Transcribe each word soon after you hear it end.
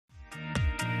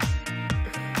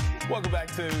Welcome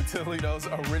back to Toledo's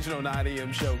original 9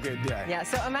 a.m. show. Good day. Yeah,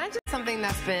 so imagine something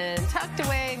that's been tucked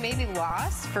away, maybe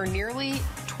lost for nearly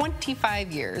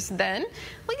 25 years. Then,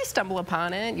 well, you stumble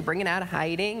upon it, you bring it out of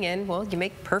hiding, and, well, you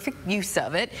make perfect use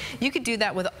of it. You could do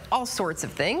that with all sorts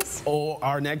of things. Or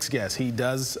our next guest, he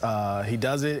does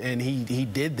it, and he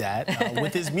did that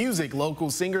with his music. Local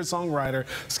singer-songwriter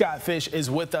Scott Fish is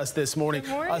with us this morning.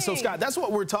 Good morning. So, Scott, that's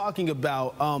what we're talking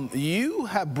about. You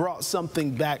have brought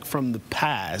something back from the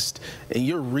past, and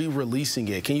you're re-releasing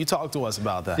it. Can you talk to us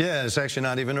about that? Yeah, it's actually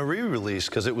not even a re-release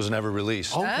because it was never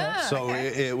released. Okay. So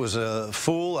it was a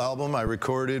full album I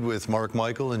recorded with Mark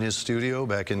Mikel in his studio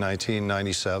back in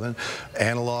 1997.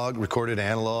 Recorded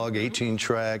analog,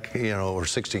 18-track, or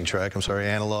 16-track, I'm sorry,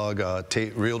 analog,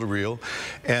 reel-to-reel.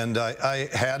 And I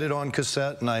had it on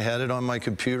cassette and I had it on my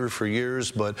computer for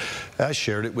years, but I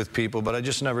shared it with people, but I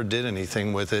just never did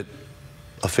anything with it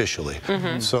officially.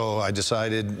 So I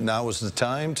decided now was the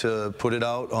time to put it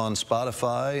out on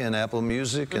Spotify and Apple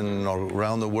Music and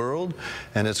around the world,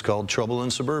 and it's called Trouble in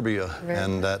Suburbia.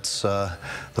 And that's the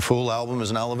full album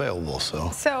is now available.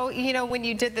 So when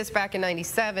you did this back in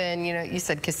 '97, you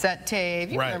said cassette tape.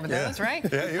 You remember those, right?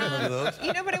 Yeah, you remember those.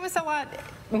 But it was a lot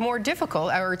more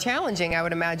difficult or challenging, I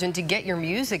would imagine, to get your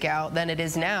music out than it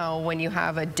is now when you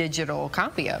have a digital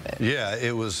copy of it. Yeah,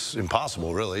 it was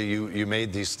impossible, really. You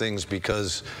made these things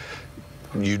because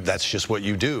that's just what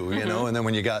you do, and then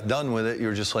when you got done with it, you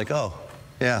were just like, oh,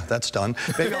 yeah, that's done.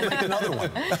 Maybe I'll make another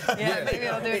one. Yeah, maybe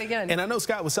I'll do it again. And I know,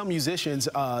 Scott, with some musicians,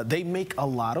 they make a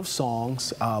lot of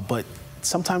songs, but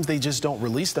sometimes they just don't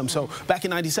release them. So back in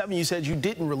 '97, you said you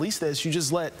didn't release this. You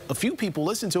just let a few people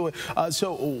listen to it.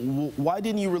 So why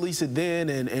didn't you release it then,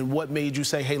 and what made you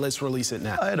say, hey, let's release it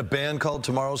now? I had a band called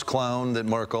Tomorrow's Clown that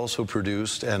Mark also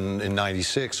produced, and in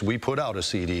 '96, we put out a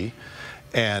CD.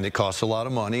 And it cost a lot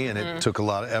of money, and it took a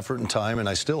lot of effort and time, and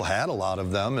I still had a lot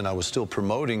of them, and I was still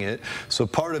promoting it. So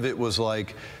part of it was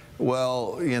like,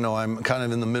 well, I'm kind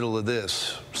of in the middle of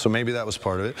this, so maybe that was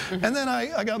part of it. And then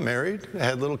I got married, I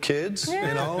had little kids,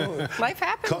 Life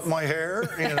happens. Cut my hair,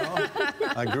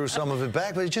 I grew some of it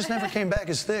back, but it just never came back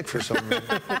as thick for some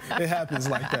reason. It happens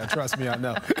like that, trust me, I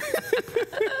know.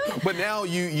 But now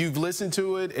you've listened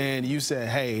to it and you said,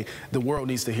 hey, the world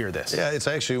needs to hear this. Yeah, it's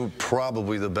actually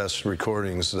probably the best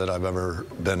recordings that I've ever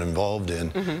been involved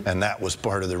in, and that was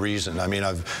part of the reason. I mean,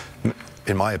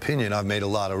 in my opinion, I've made a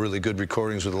lot of really good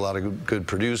recordings with a lot of good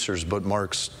producers, but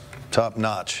Mark's top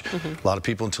notch. A lot of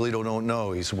people in Toledo don't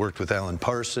know. He's worked with Alan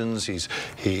Parsons.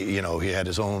 He had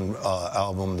his own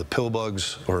album, The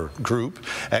Pillbugs, or group.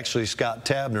 Actually, Scott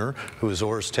Tabner, who is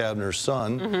Oris Tabner's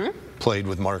son, played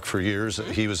with Mark for years.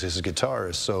 He was his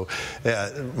guitarist. So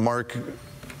Mark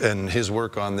and his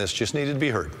work on this just needed to be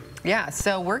heard. Yeah,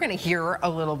 so we're going to hear a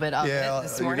little bit of it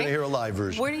this morning. You're going to hear a live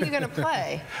version. What are you going to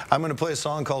play? I'm going to play a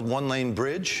song called One Lane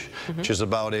Bridge, which is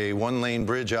about a one-lane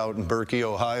bridge out in Berkey,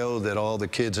 Ohio, that all the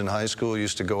kids in high school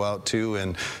used to go out to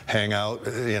and hang out,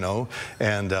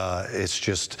 and it's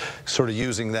just sort of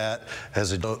using that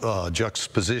as a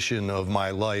juxtaposition of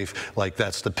my life, like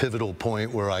that's the pivotal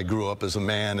point where I grew up as a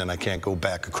man and I can't go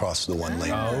back across the one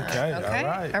lane. Okay,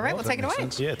 all right, well, take it away.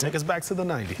 Sense. Yeah, take us back to the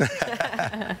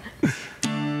 90s.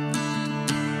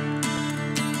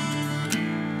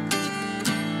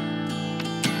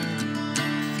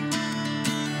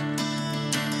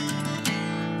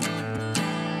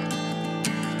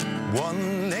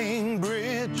 One-lane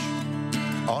bridge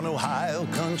on Ohio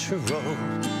Country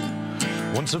Road.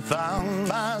 Once I found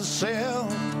myself,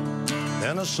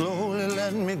 and I slowly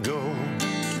let me go.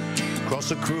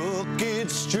 Across a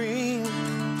crooked stream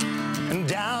and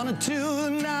down into the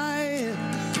night.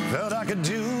 Felt I could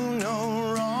do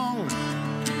no wrong,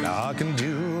 now I can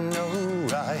do no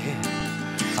right.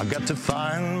 I've got to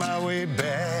find my way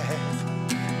back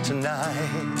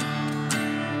tonight.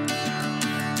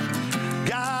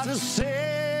 Gotta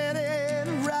set it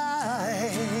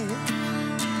right.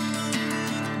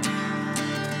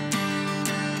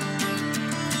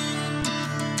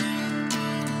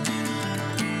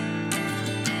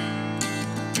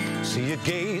 See, a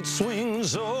gate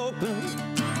swings open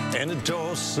and a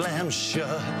door slams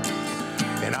shut,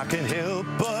 and I can't help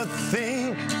but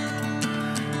think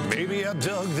maybe I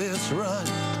dug this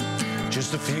rut.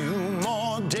 Just a few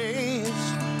more days,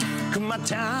 could my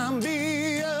time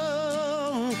be up?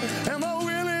 Am I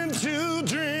willing to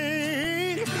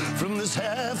drink from this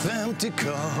half-empty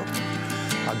cup?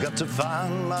 I've got to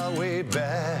find my way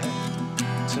back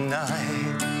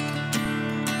tonight.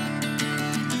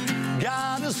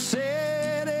 Gotta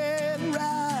set it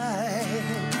right.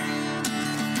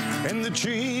 And the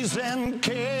trees and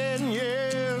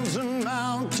canyons and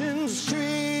mountain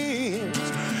streams,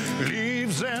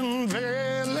 leaves and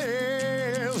valleys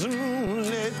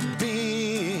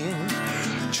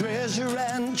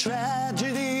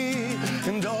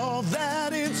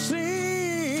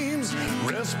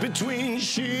between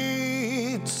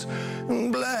sheets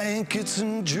and blankets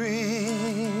and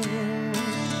dreams.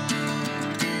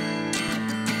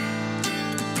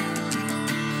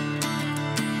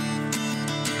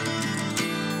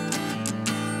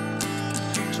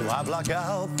 So I block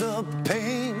out the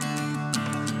pain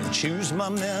and choose my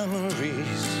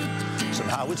memories.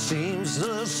 Somehow it seems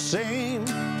the same,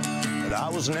 but I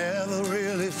was never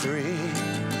really free.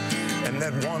 And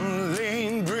that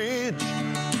one-lane bridge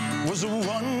was a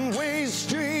one-way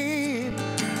street.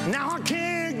 Now I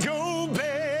can't go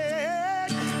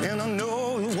back, and I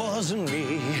know it wasn't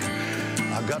me.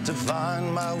 I got to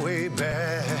find my way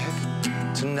back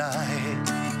tonight.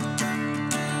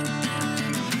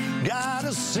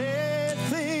 Gotta set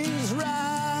things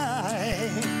right,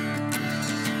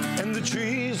 and the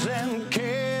trees and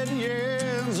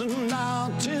canyons and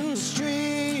mountain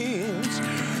streams,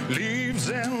 leaves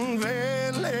and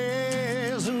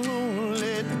valleys and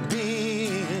moonlit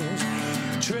beams,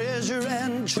 treasure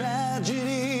and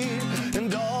tragedy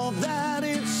and all that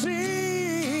it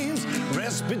seems,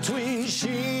 rest between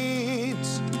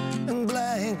sheets and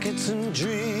blankets and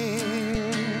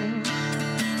dreams.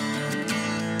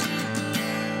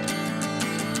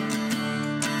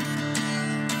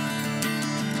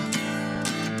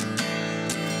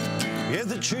 Yeah,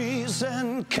 the trees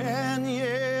and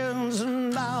canyons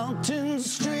and mountain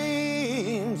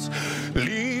streams,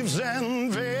 leaves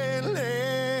and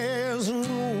valleys and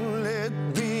moonlit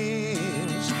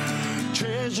beams,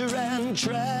 treasure and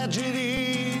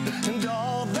tragedy and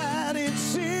all that it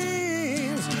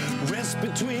seems, rest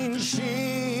between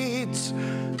sheets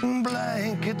and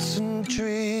blankets and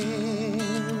dreams.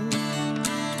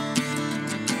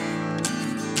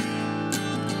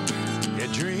 Yeah,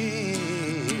 dreams.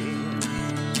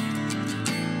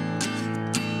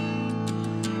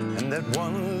 That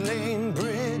one-lane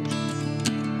bridge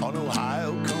on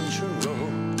Ohio Country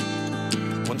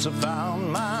Road. Once I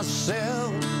found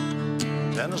myself,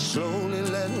 then I slowly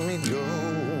let me go.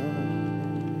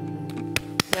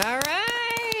 All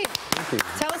right. Thank you.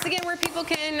 Tell us again where people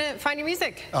can find your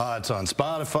music. It's on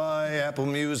Spotify, Apple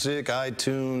Music,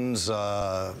 iTunes,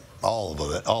 all of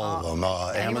it, all of them.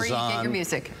 Anywhere Amazon. you get your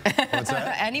music. What's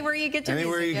that? Anywhere you get your music.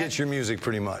 Anywhere you get your music,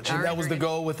 pretty much. And that was the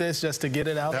goal with this, just to get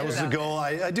it out. That was the goal.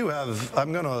 I do have,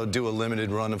 I'm going to do a limited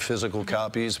run of physical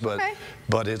copies, but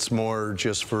it's more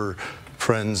just for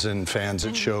friends and fans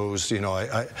at shows. You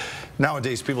know,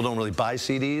 nowadays people don't really buy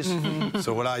CDs,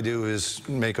 so what I do is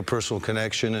make a personal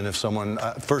connection, and if someone,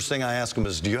 first thing I ask them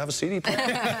is, do you have a CD player?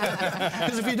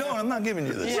 Because if you don't, I'm not giving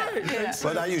you this. Yeah.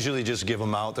 But I usually just give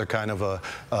them out. They're kind of a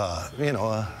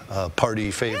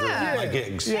party favorite at my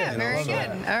gigs. Yeah, very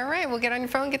good. All right, we'll get on your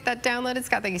phone, get that downloaded.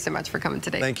 Scott, thank you so much for coming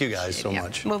today. Thank you guys so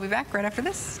much. We'll be back right after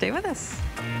this. Stay with us.